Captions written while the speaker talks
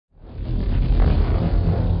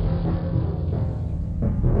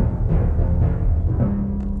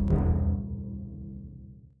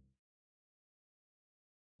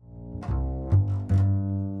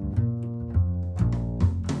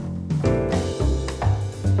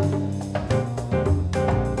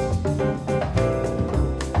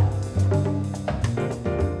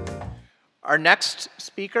Our next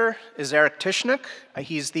speaker is Erick Tichonuk.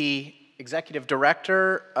 He's the executive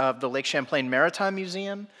director of the Lake Champlain Maritime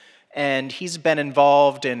Museum, and he's been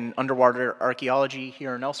involved in underwater archaeology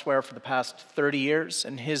here and elsewhere for the past 30 years,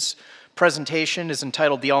 and his presentation is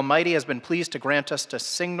entitled "The Almighty Has Been Pleased to Grant Us a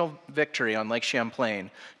Signal Victory on Lake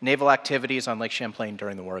Champlain, Naval Activities on Lake Champlain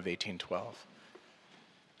During the War of 1812.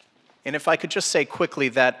 And if I could just say quickly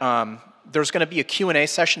that there's going to be a Q&A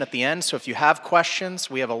session at the end, so if you have questions,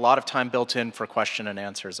 we have a lot of time built in for question and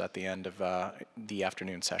answers at the end of the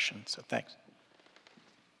afternoon session, so thanks.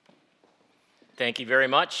 Thank you very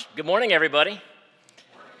much. Good morning, everybody.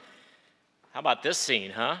 How about this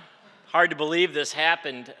scene, huh? Hard to believe this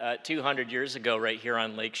happened 200 years ago right here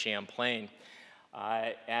on Lake Champlain.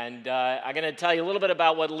 I'm going to tell you a little bit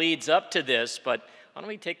about what leads up to this, but why don't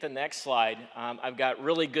we take the next slide? I've got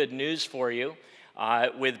really good news for you.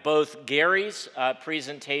 With both Gary's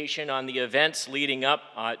presentation on the events leading up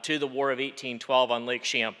to the War of 1812 on Lake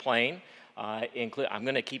Champlain, I'm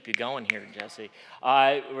going to keep you going here, Jesse,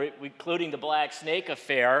 including the Black Snake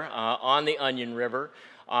Affair on the Onion River,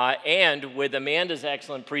 and with Amanda's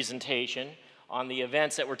excellent presentation on the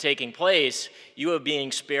events that were taking place, you are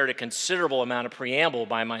being spared a considerable amount of preamble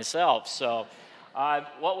by myself. So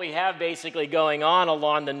what we have basically going on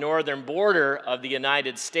along the northern border of the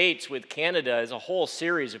United States with Canada is a whole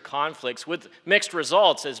series of conflicts with mixed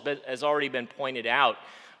results, as already been pointed out.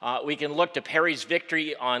 We can look to Perry's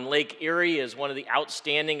victory on Lake Erie as one of the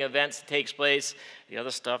outstanding events that takes place. The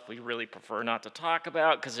other stuff we really prefer not to talk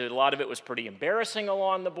about because a lot of it was pretty embarrassing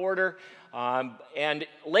along the border. And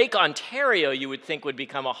Lake Ontario, you would think, would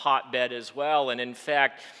become a hotbed as well. And in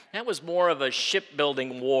fact, that was more of a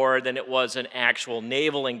shipbuilding war than it was an actual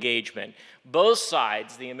naval engagement. Both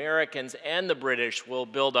sides, the Americans and the British, will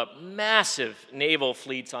build up massive naval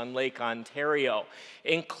fleets on Lake Ontario,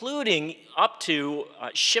 including up to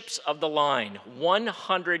ships of the line.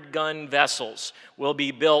 100-gun vessels will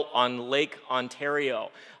be built on Lake Ontario.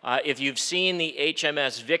 If you've seen the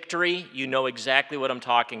HMS Victory, you know exactly what I'm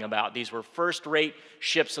talking about. These were first-rate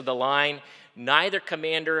ships of the line. Neither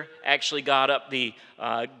commander actually got up the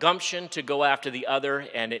gumption to go after the other,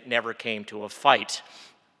 and it never came to a fight.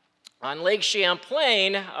 On Lake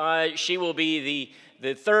Champlain, she will be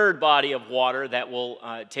the third body of water that will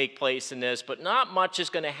take place in this, but not much is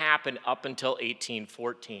going to happen up until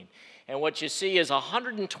 1814. And what you see is a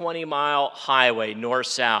 120-mile highway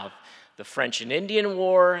north-south. The French and Indian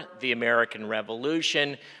War, the American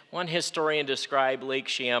Revolution. One historian described Lake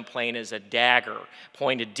Champlain as a dagger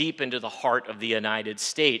pointed deep into the heart of the United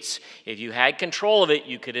States. If you had control of it,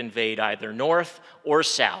 you could invade either north or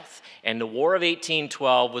south. And the War of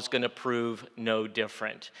 1812 was going to prove no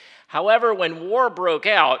different. However, when war broke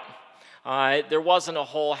out, there wasn't a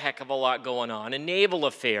whole heck of a lot going on in naval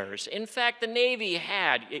affairs. In fact, the Navy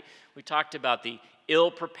we talked about the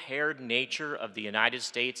ill-prepared nature of the United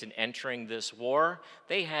States in entering this war.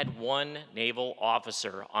 They had one naval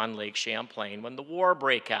officer on Lake Champlain when the war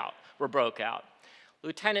broke out.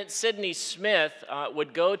 Lieutenant Sidney Smith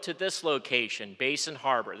would go to this location, Basin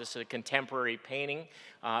Harbor. This is a contemporary painting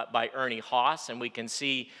by Ernie Haas, and we can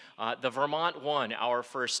see the Vermont 1, our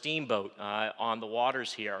first steamboat on the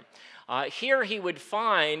waters here. Here he would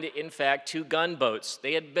find, in fact, 2 gunboats.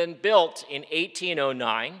 They had been built in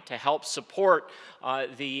 1809 to help support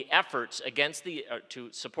the efforts against to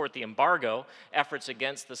support the embargo efforts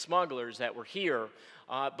against the smugglers that were here.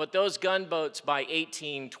 But those gunboats by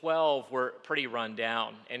 1812 were pretty run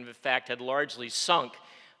down and, in fact, had largely sunk.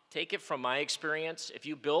 Take it from my experience, if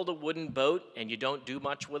you build a wooden boat and you don't do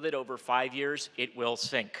much with it over 5 years, it will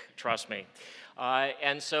sink, trust me.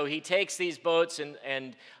 And so he takes these boats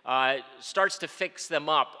and starts to fix them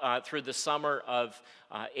up through the summer of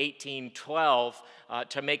 1812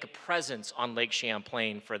 to make a presence on Lake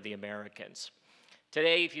Champlain for the Americans.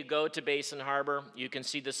 Today, if you go to Basin Harbor, you can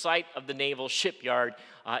see the site of the naval shipyard,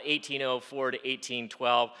 1804 to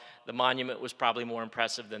 1812. The monument was probably more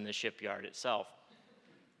impressive than the shipyard itself.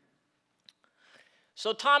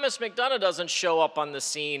 So Thomas McDonough doesn't show up on the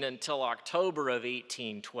scene until October of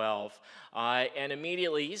 1812. And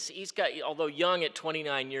immediately, he's got, although young at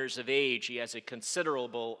 29 years of age, he has a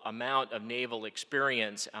considerable amount of naval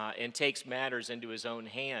experience and takes matters into his own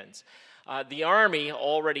hands. The Army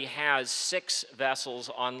already has 6 vessels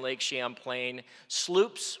on Lake Champlain,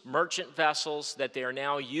 sloops, merchant vessels that they are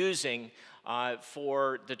now using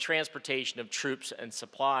for the transportation of troops and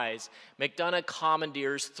supplies. McDonough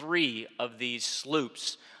commandeers 3 of these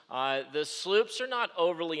sloops. The sloops are not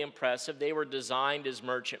overly impressive. They were designed as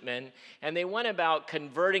merchantmen, and they went about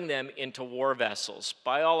converting them into war vessels.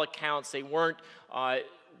 By all accounts, they weren't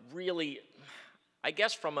really I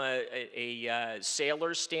guess from a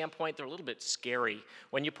sailor's standpoint, they're a little bit scary.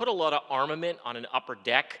 When you put a lot of armament on an upper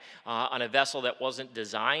deck, on a vessel that wasn't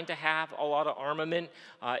designed to have a lot of armament,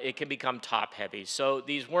 it can become top-heavy. So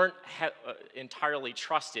these weren't entirely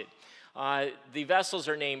trusted. The vessels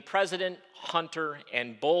are named President, Hunter,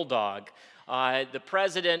 and Bulldog. The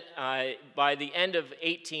President, by the end of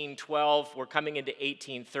 1812, we're coming into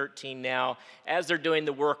 1813 now. As they're doing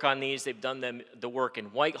the work on these, they've done the work in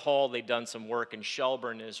Whitehall, they've done some work in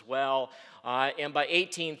Shelburne as well. And by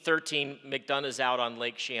 1813, McDonough's out on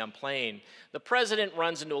Lake Champlain. The President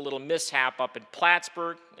runs into a little mishap up in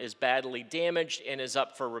Plattsburgh, is badly damaged, and is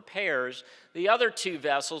up for repairs. The other two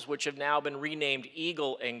vessels, which have now been renamed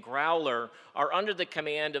Eagle and Growler, are under the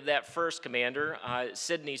command of that first commander,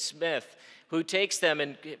 Sidney Smith, who takes them,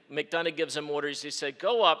 and McDonough gives him orders. He said,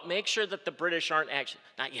 go up, make sure that the British aren't actually,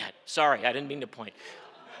 not yet, sorry, I didn't mean to point.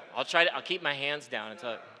 I'll keep my hands down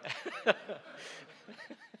until,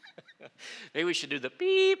 maybe we should do the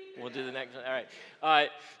beep. We'll do the next one. All right.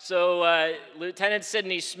 So Lieutenant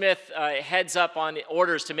Sidney Smith heads up on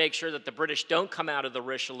orders to make sure that the British don't come out of the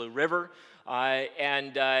Richelieu River.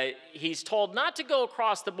 And he's told not to go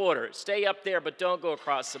across the border. Stay up there, but don't go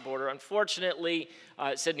across the border. Unfortunately,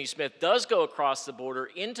 Sidney Smith does go across the border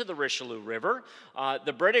into the Richelieu River.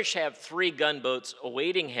 The British have 3 gunboats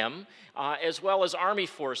awaiting him, as well as army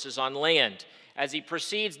forces on land. As he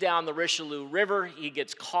proceeds down the Richelieu River, he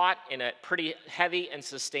gets caught in a pretty heavy and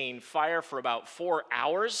sustained fire for about 4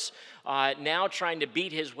 hours. Now trying to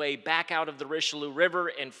beat his way back out of the Richelieu River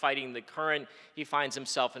and fighting the current, he finds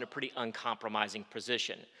himself in a pretty uncompromising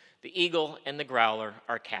position. The Eagle and the Growler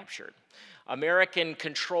are captured. American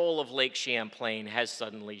control of Lake Champlain has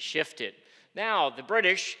suddenly shifted. Now, the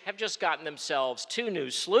British have just gotten themselves 2 new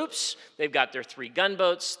sloops. They've got their 3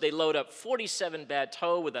 gunboats. They load up 47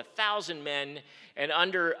 bateaux with 1,000 men, and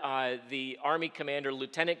under the Army commander,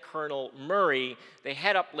 Lieutenant Colonel Murray, they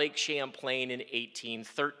head up Lake Champlain in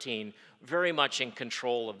 1813, very much in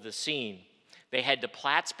control of the scene. They head to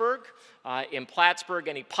Plattsburgh. In Plattsburgh,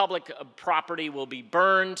 any public property will be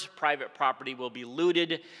burned, private property will be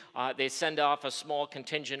looted. They send off a small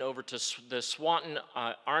contingent over to the Swanton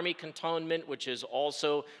Army Cantonment, which is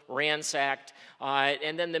also ransacked.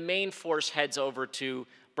 And then the main force heads over to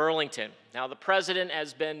Burlington. Now, the President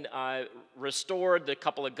has been restored. The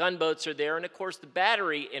couple of gunboats are there. And, of course, the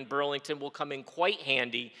battery in Burlington will come in quite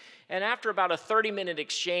handy. And after about a 30-minute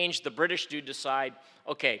exchange, the British do decide,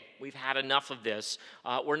 okay, we've had enough of this.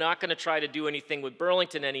 We're not going to try to do anything with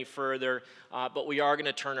Burlington any further, but we are going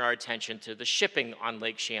to turn our attention to the shipping on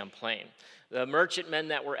Lake Champlain. The merchantmen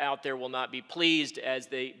that were out there will not be pleased as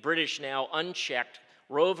the British now, unchecked,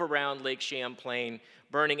 rove around Lake Champlain,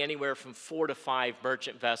 burning anywhere from 4 to 5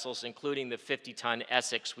 merchant vessels, including the 50-ton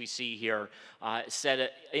Essex we see here,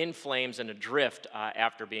 set in flames and adrift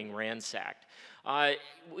after being ransacked. I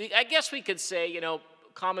guess we could say, you know,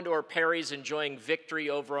 Commodore Perry's enjoying victory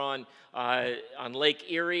over on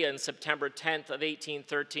Lake Erie on September 10th of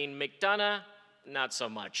 1813. McDonough, not so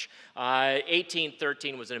much.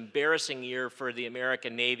 1813 was an embarrassing year for the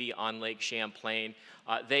American Navy on Lake Champlain.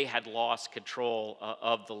 They had lost control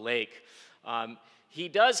of the lake. He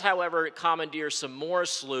does, however, commandeer some more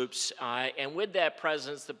sloops, and with that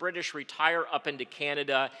presence, the British retire up into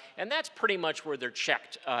Canada, and that's pretty much where they're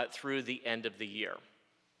checked through the end of the year.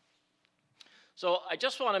 So I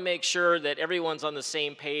just want to make sure that everyone's on the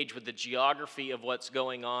same page with the geography of what's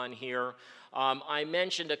going on here. I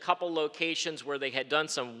mentioned a couple locations where they had done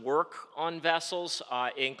some work on vessels,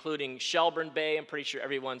 including Shelburne Bay. I'm pretty sure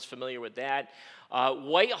everyone's familiar with that.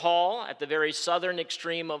 Whitehall, at the very southern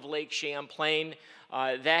extreme of Lake Champlain,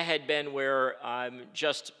 that had been where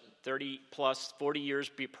just 30 plus 40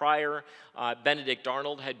 years prior, Benedict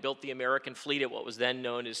Arnold had built the American fleet at what was then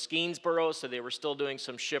known as Skenesboro, so they were still doing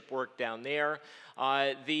some ship work down there.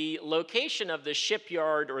 The location of the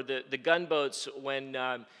shipyard or the gunboats when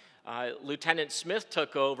Lieutenant Smith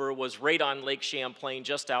took over was right on Lake Champlain,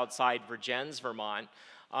 just outside Vergennes, Vermont.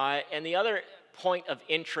 And the other point of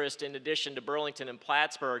interest, in addition to Burlington and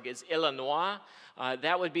Plattsburgh, is Illinois.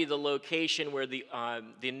 That would be the location where the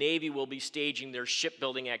Navy will be staging their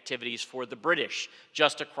shipbuilding activities for the British,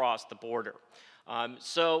 just across the border.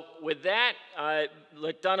 So with that,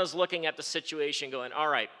 McDonough's looking at the situation going, all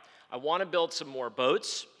right, I want to build some more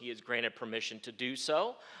boats. He is granted permission to do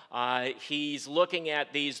so. He's looking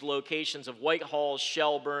at these locations of Whitehall,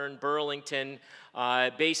 Shelburne, Burlington,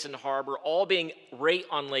 Basin Harbor, all being right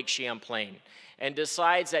on Lake Champlain, and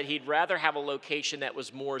decides that he'd rather have a location that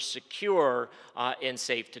was more secure and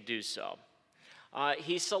safe to do so.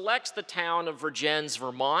 He selects the town of Vergennes,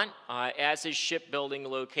 Vermont, as his shipbuilding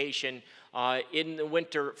location in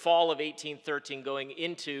the fall of 1813 going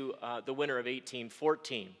into the winter of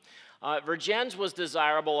 1814. Vergennes was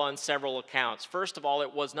desirable on several accounts. First of all,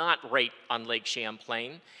 it was not right on Lake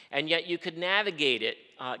Champlain, and yet you could navigate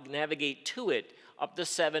to it up to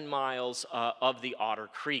 7 miles of the Otter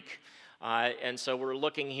Creek. And so we're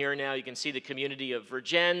looking here now, you can see the community of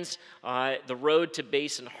Vergennes, the road to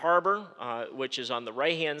Basin Harbor, which is on the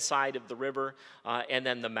right-hand side of the river, and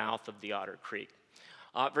then the mouth of the Otter Creek.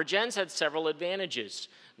 Vergennes had several advantages.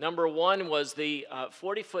 Number one was the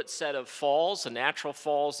 40-foot set of falls. The natural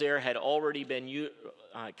falls there had already been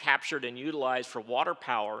captured and utilized for water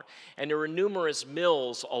power, and there were numerous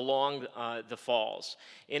mills along the falls.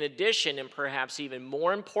 In addition, and perhaps even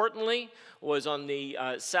more importantly, was on the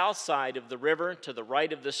south side of the river, to the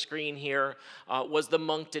right of the screen here, was the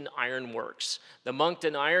Moncton Iron Works. The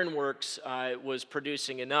Moncton Iron Works was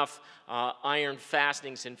producing enough iron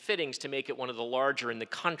fastenings and fittings to make it one of the larger in the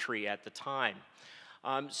country at the time.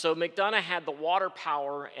 So McDonough had the water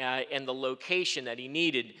power and the location that he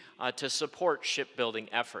needed to support shipbuilding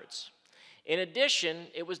efforts. In addition,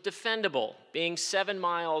 it was defendable. Being 7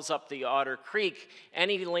 miles up the Otter Creek,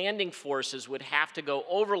 any landing forces would have to go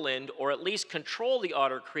overland or at least control the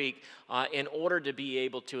Otter Creek in order to be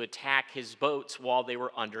able to attack his boats while they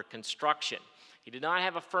were under construction. He did not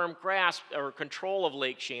have a firm grasp or control of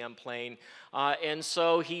Lake Champlain, and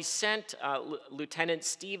so he sent Lieutenant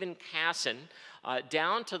Stephen Casson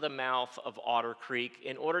down to the mouth of Otter Creek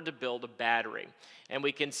in order to build a battery. And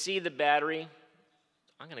we can see the battery.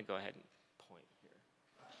 I'm going to go ahead and point here.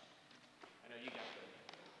 I know you got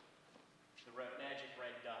the magic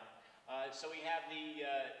red dot. So we have the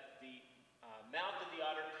mouth of the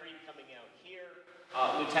Otter Creek coming out here.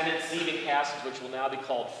 Lieutenant Stephen Casson, which will now be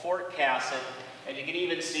called Fort Casson. And you can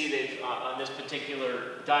even see they've, on this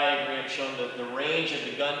particular diagram, shown the range of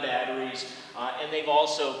the gun batteries. And they've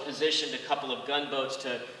also positioned a couple of gunboats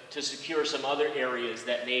to secure some other areas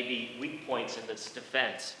that may be weak points in this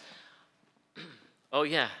defense. Oh,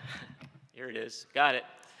 yeah. Here it is. Got it.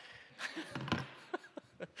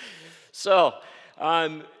 So,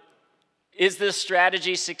 is this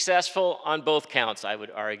strategy successful? On both counts, I would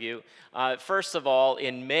argue. First of all,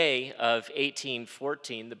 in May of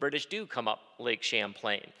 1814, the British do come up Lake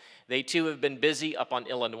Champlain. They too have been busy up on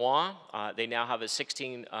Illinois. They now have a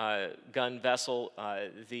 16-gun vessel,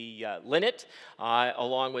 the Linnet,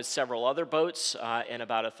 along with several other boats and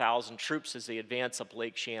about 1,000 troops as they advance up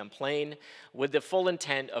Lake Champlain, with the full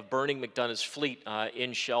intent of burning McDonough's fleet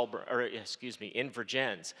in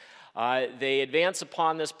Vergennes. They advance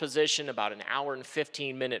upon this position. About an hour and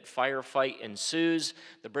 15-minute firefight ensues.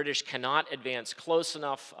 The British cannot advance close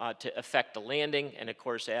enough to effect a landing, and of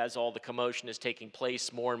course, as all the commotion is taking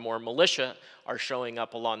place, more and more militia are showing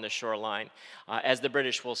up along the shoreline. As the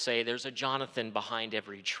British will say, there's a Jonathan behind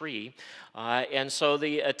every tree, and so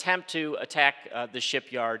the attempt to attack the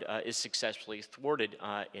shipyard is successfully thwarted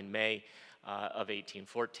in May of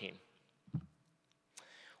 1814.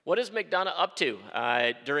 What is McDonough up to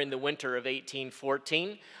during the winter of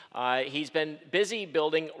 1814? He's been busy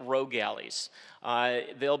building row galleys.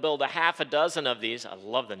 They'll build a half a dozen of these. I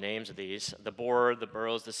love the names of these. The boar, the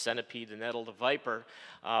burrows, the centipede, the nettle, the viper,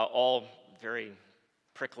 all very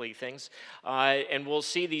prickly things. And we'll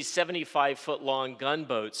see these 75-foot-long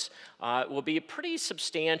gunboats will be pretty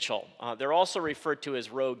substantial. They're also referred to as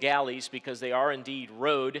row galleys because they are indeed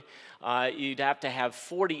rowed. You'd have to have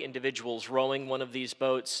 40 individuals rowing one of these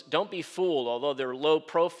boats. Don't be fooled, although they're low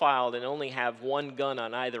profiled and only have one gun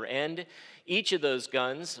on either end. Each of those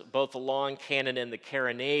guns, both the long cannon and the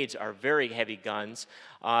carronades, are very heavy guns,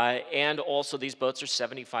 and also these boats are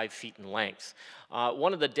 75 feet in length.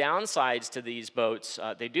 One of the downsides to these boats,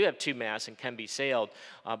 they do have 2 masts and can be sailed,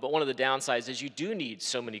 but one of the downsides is you do need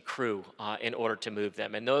so many crew in order to move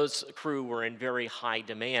them, and those crew were in very high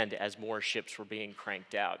demand as more ships were being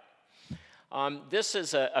cranked out. This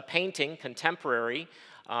is a painting, contemporary,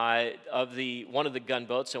 of one of the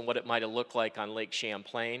gunboats and what it might have looked like on Lake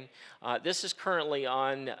Champlain. This is currently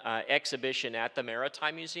on exhibition at the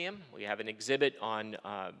Maritime Museum. We have an exhibit on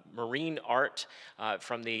marine art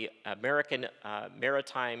from the American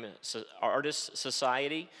Maritime Artists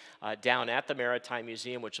Society down at the Maritime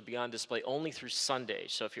Museum, which will be on display only through Sunday.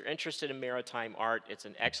 So if you're interested in maritime art, it's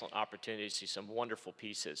an excellent opportunity to see some wonderful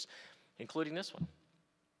pieces, including this one.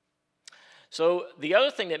 So the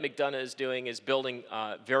other thing that McDonough is doing is building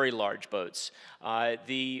very large boats.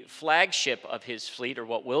 The flagship of his fleet, or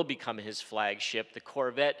what will become his flagship, the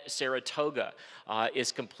corvette Saratoga,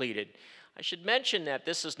 is completed. I should mention that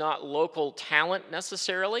this is not local talent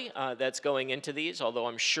necessarily that's going into these, although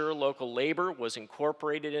I'm sure local labor was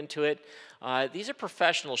incorporated into it. These are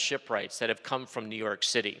professional shipwrights that have come from New York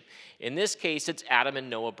City. In this case, it's Adam and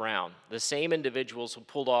Noah Brown, the same individuals who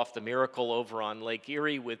pulled off the miracle over on Lake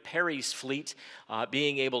Erie with Perry's fleet,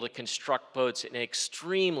 being able to construct boats in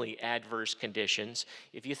extremely adverse conditions.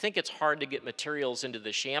 If you think it's hard to get materials into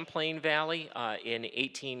the Champlain Valley in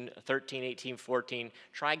 1813, 1814,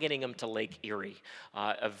 try getting them to Lake Erie.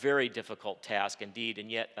 A very difficult task indeed, and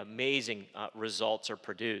yet amazing results are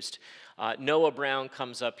produced. Noah Brown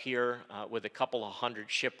comes up here with a couple of hundred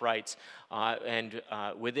shipwrights, and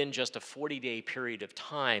within just a 40-day period of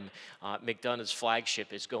time, McDonough's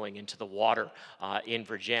flagship is going into the water in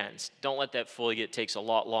Vergennes. Don't let that fool you. It takes a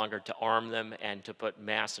lot longer to arm them and to put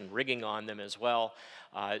masts and rigging on them as well.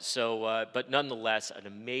 But nonetheless, an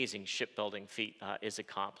amazing shipbuilding feat is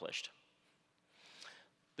accomplished.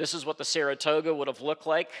 This is what the Saratoga would have looked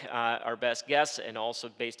like, our best guess, and also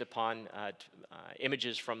based upon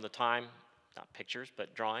images from the time, not pictures,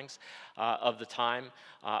 but drawings of the time,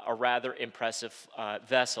 a rather impressive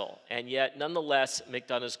vessel. And yet, nonetheless,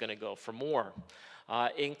 McDonough's going to go for more,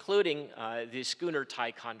 including the schooner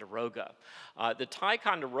Ticonderoga. The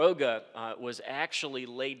Ticonderoga was actually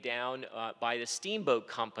laid down by the steamboat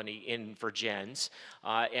company in Vergennes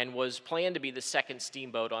and was planned to be the second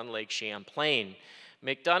steamboat on Lake Champlain.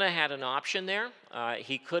 McDonough had an option there.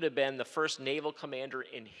 He could have been the first naval commander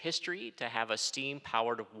in history to have a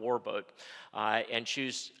steam-powered warboat and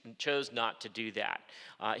chose not to do that.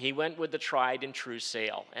 He went with the tried and true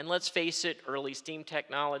sail. And let's face it, early steam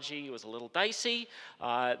technology was a little dicey.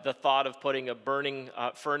 The thought of putting a burning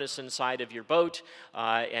furnace inside of your boat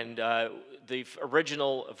and the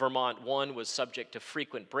original Vermont 1 was subject to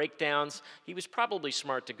frequent breakdowns. He was probably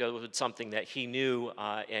smart to go with something that he knew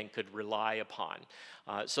and could rely upon.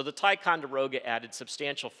 So the Ticonderoga added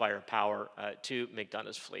substantial firepower to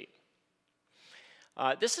McDonough's fleet.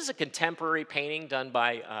 This is a contemporary painting done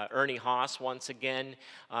by Ernie Haas once again,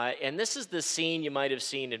 and this is the scene you might have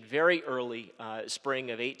seen in very early spring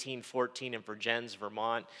of 1814 in Vergennes,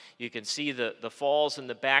 Vermont. You can see the falls in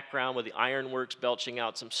the background with the ironworks belching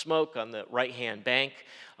out some smoke on the right-hand bank.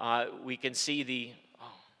 We can see the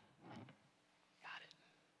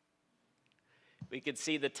We can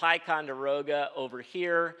see the Ticonderoga over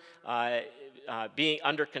here being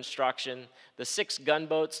under construction. The 6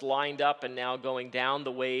 gunboats lined up and now going down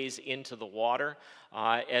the ways into the water,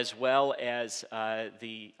 as well as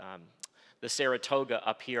the Saratoga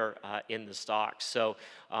up here in the stocks. So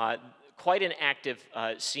quite an active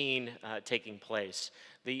scene taking place.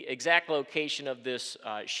 The exact location of this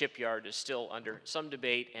shipyard is still under some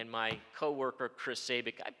debate, and my coworker Chris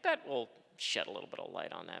Sabick, I bet, will shed a little bit of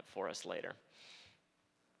light on that for us later.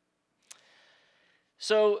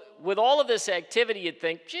 So with all of this activity, you'd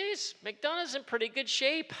think, geez, McDonough's in pretty good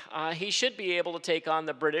shape. He should be able to take on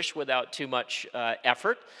the British without too much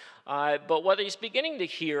effort. But what he's beginning to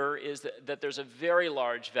hear is that there's a very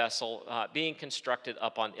large vessel being constructed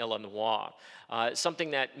up on Illinois,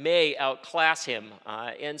 something that may outclass him.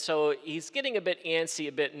 And so he's getting a bit antsy,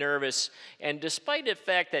 a bit nervous. And despite the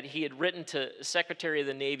fact that he had written to Secretary of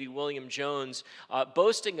the Navy William Jones,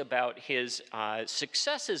 boasting about his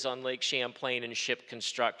successes on Lake Champlain in ship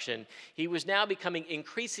construction, he was now becoming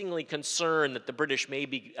increasingly concerned that the British may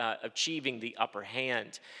be achieving the upper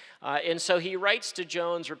hand. And so he writes to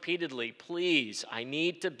Jones repeatedly, please, I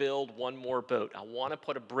need to build one more boat. I want to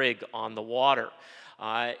put a brig on the water.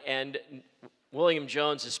 And William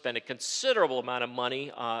Jones has spent a considerable amount of money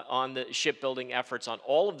on the shipbuilding efforts on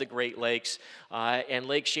all of the Great Lakes, and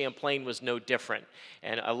Lake Champlain was no different.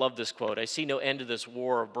 And I love this quote, I see no end to this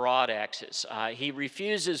war of broadaxes. He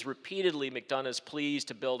refuses repeatedly McDonough's pleas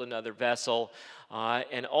to build another vessel,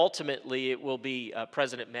 and ultimately it will be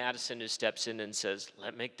President Madison who steps in and says,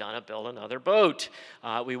 let McDonough build another boat.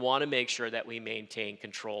 We want to make sure that we maintain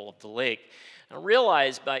control of the lake. Now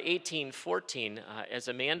realize by 1814, as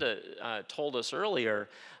Amanda told us earlier,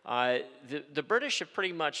 the British have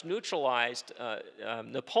pretty much neutralized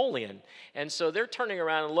Napoleon. And so they're turning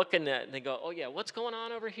around and looking at it and they go, oh yeah, what's going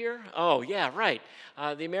on over here? Oh yeah, right.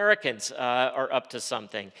 The Americans are up to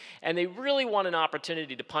something. And they really want an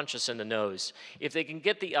opportunity to punch us in the nose. If they can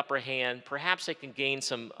get the upper hand, perhaps they can gain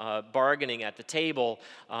some bargaining at the table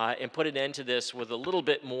and put an end to this with a little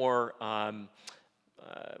bit more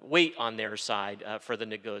weight on their side for the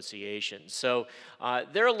negotiations. So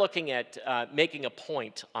they're looking at making a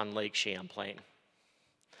point on Lake Champlain.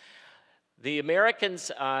 The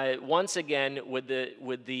Americans, once again, with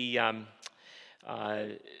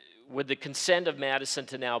with the consent of Madison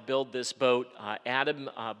to now build this boat, Adam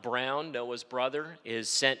Brown, Noah's brother, is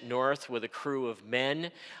sent north with a crew of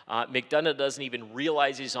men. McDonough doesn't even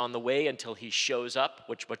realize he's on the way until he shows up,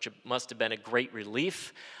 which must have been a great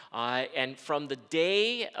relief. And from the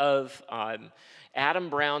day of Adam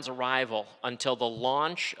Brown's arrival until the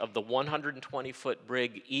launch of the 120-foot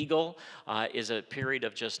brig Eagle is a period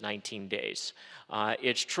of just 19 days.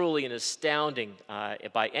 It's truly an astounding,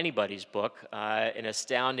 by anybody's book, an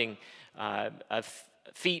astounding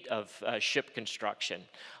feat of ship construction.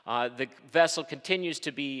 The vessel continues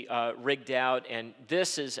to be rigged out, and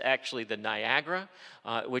this is actually the Niagara,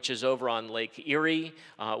 which is over on Lake Erie,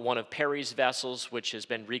 one of Perry's vessels, which has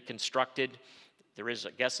been reconstructed. There is, I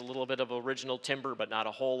guess, a little bit of original timber, but not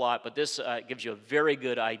a whole lot. But this gives you a very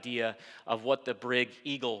good idea of what the brig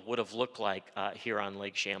Eagle would have looked like here on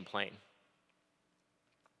Lake Champlain.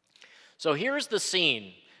 So here's the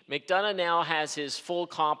scene. McDonough now has his full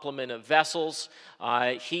complement of vessels.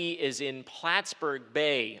 He is in Plattsburgh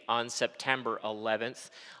Bay on September 11th.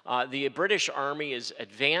 The British Army is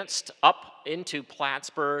advanced up into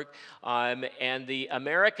Plattsburgh, and the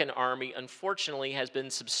American Army, unfortunately, has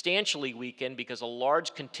been substantially weakened because a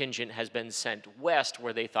large contingent has been sent west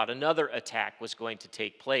where they thought another attack was going to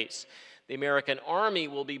take place. The American Army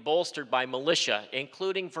will be bolstered by militia,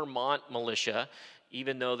 including Vermont militia,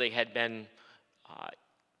 even though they had been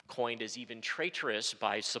coined as even traitorous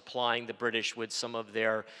by supplying the British with some of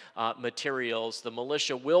their materials. The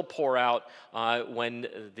militia will pour out when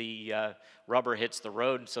the rubber hits the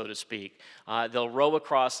road, so to speak. They'll row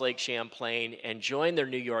across Lake Champlain and join their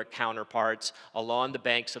New York counterparts along the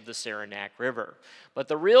banks of the Saranac River. But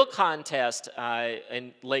the real contest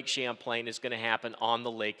in Lake Champlain is going to happen on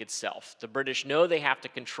the lake itself. The British know they have to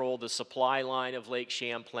control the supply line of Lake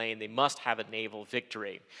Champlain. They must have a naval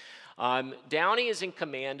victory. Downey is in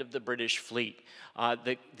command of the British fleet.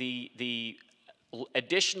 The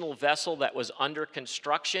additional vessel that was under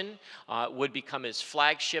construction would become his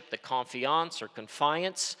flagship, the Confiance or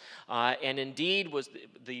Confiance, and indeed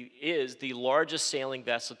is the largest sailing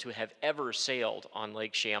vessel to have ever sailed on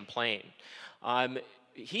Lake Champlain.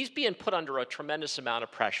 He's being put under a tremendous amount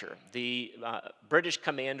of pressure. The British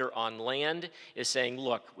commander on land is saying,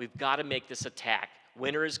 look, we've got to make this attack.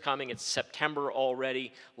 Winter is coming, it's September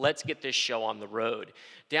already, let's get this show on the road.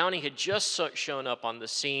 Downey had just shown up on the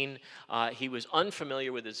scene. He was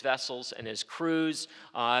unfamiliar with his vessels and his crews,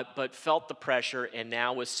 but felt the pressure and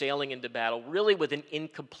now was sailing into battle really with an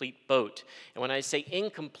incomplete boat. And when I say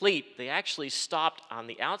incomplete, they actually stopped on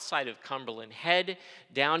the outside of Cumberland Head.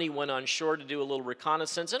 Downey went on shore to do a little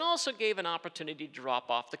reconnaissance and also gave an opportunity to drop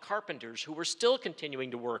off the carpenters who were still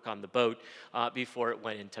continuing to work on the boat before it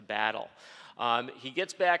went into battle. He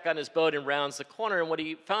gets back on his boat and rounds the corner, and what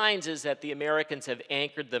he finds is that the Americans have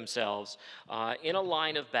anchored themselves in a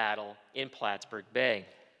line of battle in Plattsburgh Bay.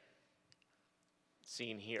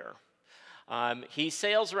 Seen here. He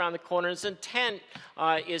sails around the corner. His intent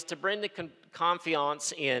is to bring the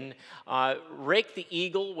Confiance in, rake the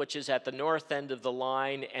Eagle, which is at the north end of the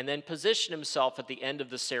line, and then position himself at the end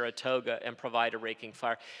of the Saratoga and provide a raking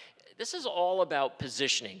fire. This is all about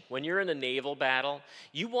positioning. When you're in a naval battle,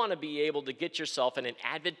 you want to be able to get yourself in an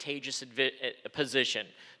advantageous position,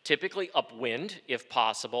 typically upwind, if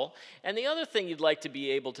possible. And the other thing you'd like to be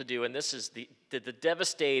able to do, and this is the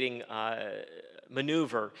devastating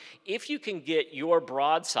maneuver, if you can get your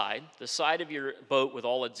broadside, the side of your boat with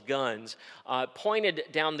all its guns, pointed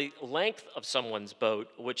down the length of someone's boat,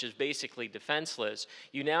 which is basically defenseless,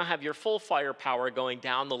 you now have your full firepower going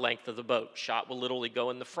down the length of the boat. Shot will literally go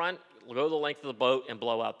in the front, go the length of the boat, and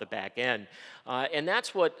blow out the back end. And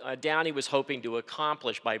that's what Downey was hoping to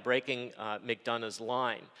accomplish by breaking McDonough's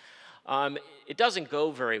line. It doesn't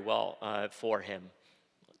go very well for him.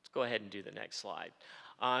 Let's go ahead and do the next slide.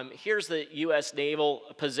 Here's the U.S. naval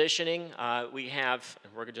positioning. We have,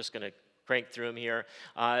 and we're just going to crank through them here,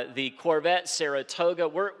 the Corvette Saratoga.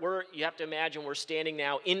 You have to imagine we're standing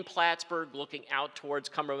now in Plattsburgh looking out towards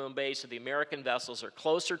Cumberland Bay, so the American vessels are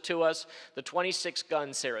closer to us. The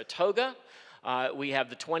 26-gun Saratoga. We have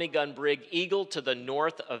the 20-gun brig Eagle to the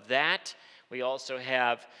north of that. We also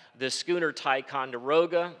have the schooner Tichonuk,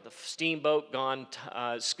 the steamboat gone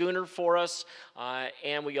schooner for us,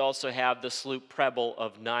 and we also have the sloop Preble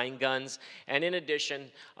of 9 guns. And in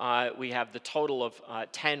addition, we have the total of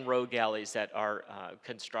 10 row galleys that are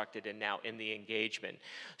constructed and now in the engagement.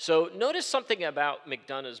 So notice something about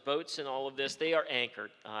McDonough's boats in all of this. They are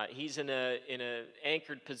anchored. He's in an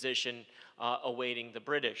anchored position awaiting the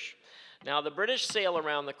British. Now, the British sail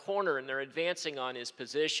around the corner, and they're advancing on his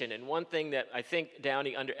position. And one thing that I think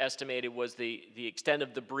Downey underestimated was the extent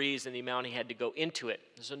of the breeze and the amount he had to go into it.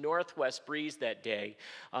 There's a northwest breeze that day,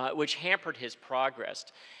 which hampered his progress.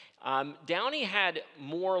 Downey had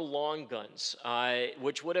more long guns,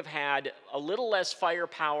 which would have had a little less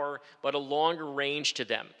firepower, but a longer range to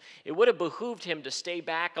them. It would have behooved him to stay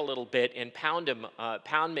back a little bit and pound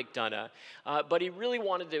McDonough, but he really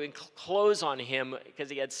wanted to close on him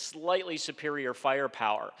because he had slightly superior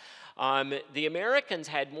firepower. The Americans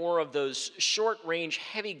had more of those short-range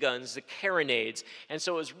heavy guns, the carronades, and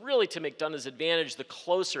so it was really to McDonough's advantage the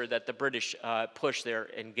closer that the British pushed their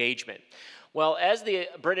engagement. Well, as the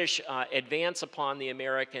British advance upon the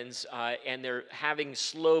Americans and they're having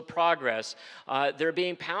slow progress, they're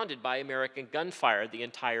being pounded by American gunfire the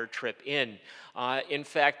entire trip in. In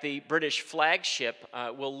fact, the British flagship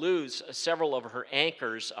will lose several of her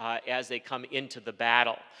anchors as they come into the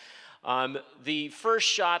battle. The first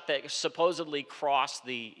shot that supposedly crossed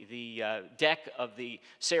the deck of the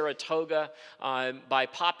Saratoga, by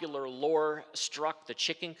popular lore, struck the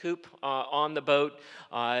chicken coop on the boat.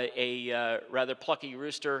 A rather plucky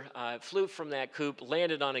rooster flew from that coop,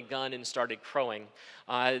 landed on a gun, and started crowing.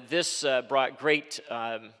 This brought great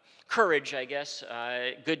courage, I guess,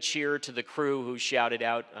 good cheer to the crew who shouted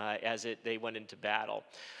out as they went into battle.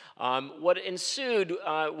 What ensued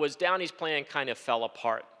was Downey's plan kind of fell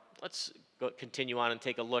apart. Let's continue on and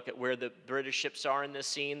take a look at where the British ships are in this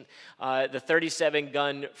scene. The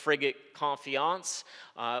 37-gun frigate Confiance.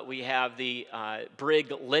 We have the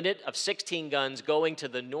brig Linnet of 16 guns going to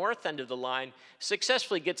the north end of the line,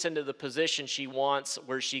 successfully gets into the position she wants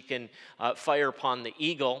where she can fire upon the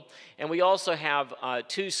Eagle. And we also have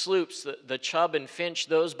two sloops, the Chubb and Finch.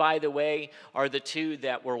 Those, by the way, are the two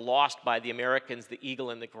that were lost by the Americans, the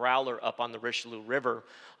Eagle and the Growler, up on the Richelieu River.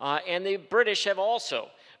 And the British have also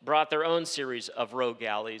brought their own series of rogue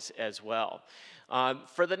galleys as well.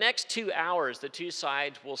 For the next 2 hours, the two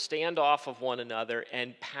sides will stand off of one another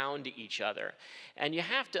and pound each other. And you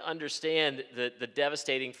have to understand the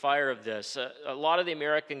devastating fire of this. A lot of the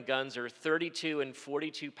American guns are 32 and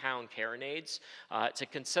 42-pound carronades. It's a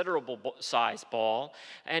considerable size ball.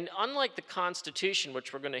 And unlike the Constitution,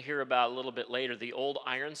 which we're going to hear about a little bit later, the old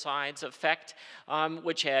Ironsides effect,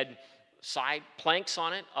 which had side planks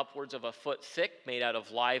on it, upwards of a foot thick, made out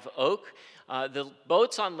of live oak. The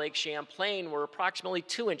boats on Lake Champlain were approximately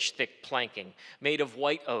 2-inch thick planking, made of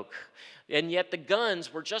white oak. And yet the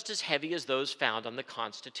guns were just as heavy as those found on the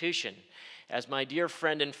Constitution. As my dear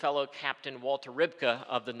friend and fellow Captain Walter Ribka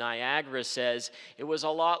of the Niagara says, it was a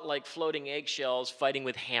lot like floating eggshells fighting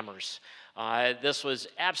with hammers. This was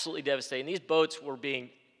absolutely devastating. These boats were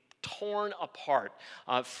being torn apart.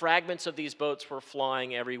 Fragments of these boats were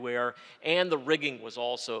flying everywhere, and the rigging was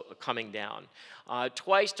also coming down.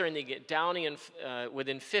 Twice during the Downey,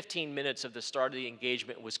 within 15 minutes of the start of the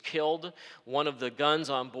engagement, was killed. One of the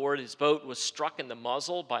guns on board his boat was struck in the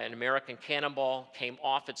muzzle by an American cannonball, came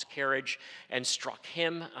off its carriage and struck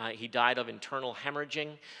him. He died of internal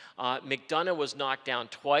hemorrhaging. McDonough was knocked down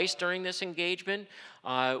twice during this engagement,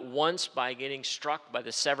 once by getting struck by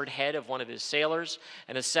the severed head of one of his sailors,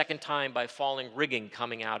 and a second time by falling rigging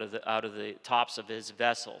coming out of the tops of his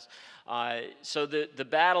vessels. So the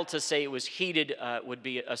battle, to say it was heated, would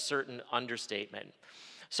be a certain understatement.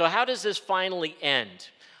 So how does this finally end?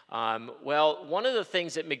 Well, one of the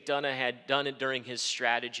things that McDonough had done during his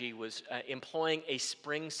strategy was employing a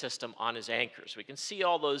spring system on his anchors. We can see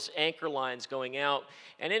all those anchor lines going out,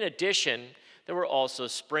 and in addition, there were also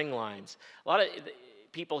spring lines. A lot of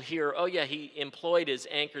people hear, oh yeah, he employed his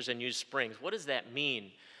anchors and used springs. What does that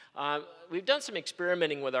mean? We've done some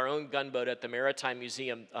experimenting with our own gunboat at the Maritime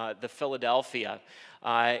Museum, the Philadelphia,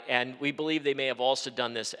 and we believe they may have also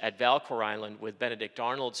done this at Valcour Island with Benedict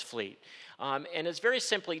Arnold's fleet. And it's very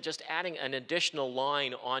simply just adding an additional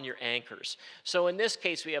line on your anchors. So in this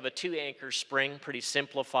case, we have a 2-anchor spring, pretty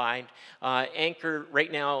simplified. Anchor,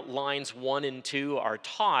 right now, lines 1 and 2 are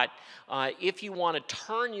taut. If you want to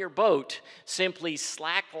turn your boat, simply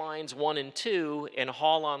slack lines 1 and 2 and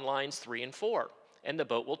haul on lines 3 and 4. And the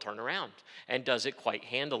boat will turn around, and does it quite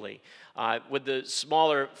handily. With the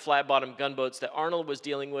smaller flat-bottom gunboats that Arnold was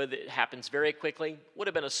dealing with, it happens very quickly. Would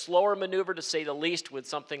have been a slower maneuver, to say the least, with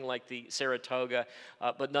something like the Saratoga,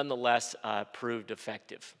 but nonetheless proved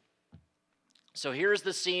effective. So here's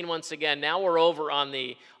the scene once again. Now we're over on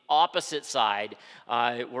the opposite side.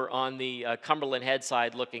 We're on the Cumberland Head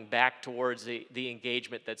side, looking back towards the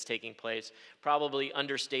engagement that's taking place. Probably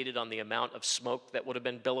understated on the amount of smoke that would have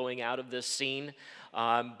been billowing out of this scene.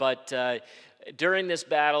 But During this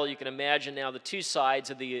battle, you can imagine now the two sides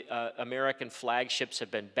of the American flagships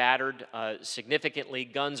have been battered significantly.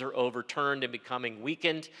 Guns are overturned and becoming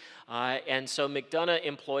weakened. And so McDonough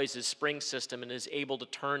employs his spring system and is able to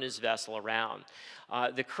turn his vessel around.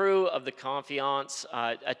 The crew of the Confiance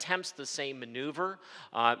attempts the same maneuver.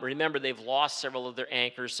 Remember, they've lost several of their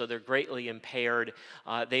anchors, so they're greatly impaired.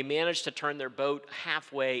 They manage to turn their boat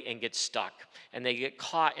halfway and get stuck, and they get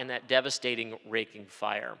caught in that devastating raking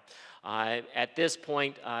fire. At this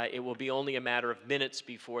point, it will be only a matter of minutes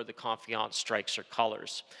before the Confiance strikes her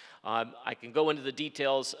colors. I can go into the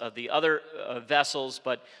details of the other vessels,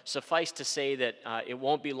 but suffice to say that it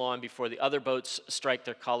won't be long before the other boats strike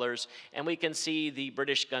their colors, and we can see the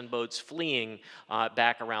British gunboats fleeing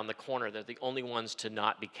back around the corner. They're the only ones to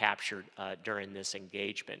not be captured during this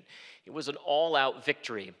engagement. It was an all-out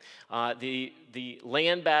victory. The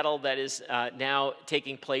land battle that is now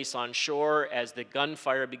taking place on shore as the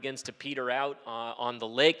gunfire begins to peter out on the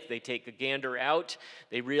lake, they take a gander out.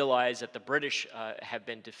 They realize that the British have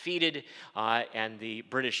been defeated, and the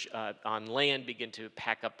British on land begin to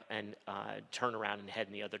pack up and turn around and head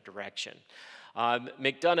in the other direction.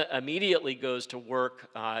 McDonough immediately goes to work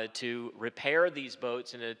to repair these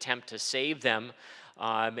boats in an attempt to save them,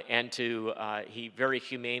 and he very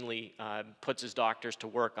humanely puts his doctors to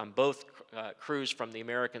work on both crews from the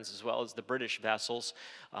Americans as well as the British vessels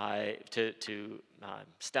to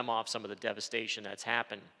stem off some of the devastation that's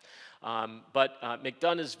happened. But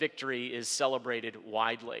McDonough's victory is celebrated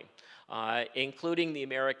widely, including the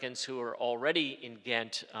Americans who are already in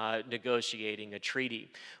Ghent negotiating a treaty.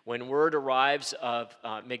 When word arrives of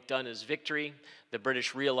McDonough's victory, the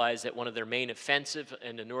British realize that one of their main offensive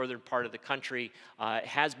in the northern part of the country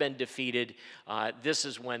has been defeated. This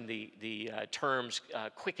is when the terms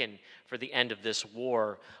quicken for the end of this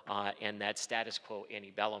war and that status quo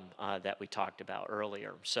antebellum that we talked about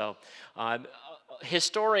earlier. So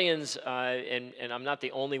historians, and I'm not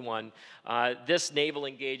the only one, this naval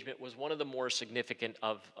engagement was one of the more significant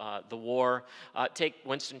of the war. Take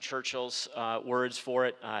Winston Churchill's words for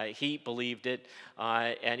it. He believed it,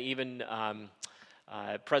 and even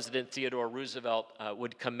President Theodore Roosevelt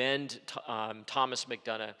would commend Thomas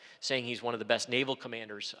McDonough, saying he's one of the best naval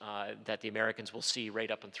commanders that the Americans will see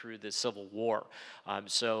right up and through the Civil War.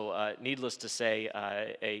 So needless to say,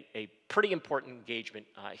 a pretty important engagement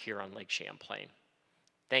here on Lake Champlain.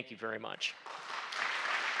 Thank you very much.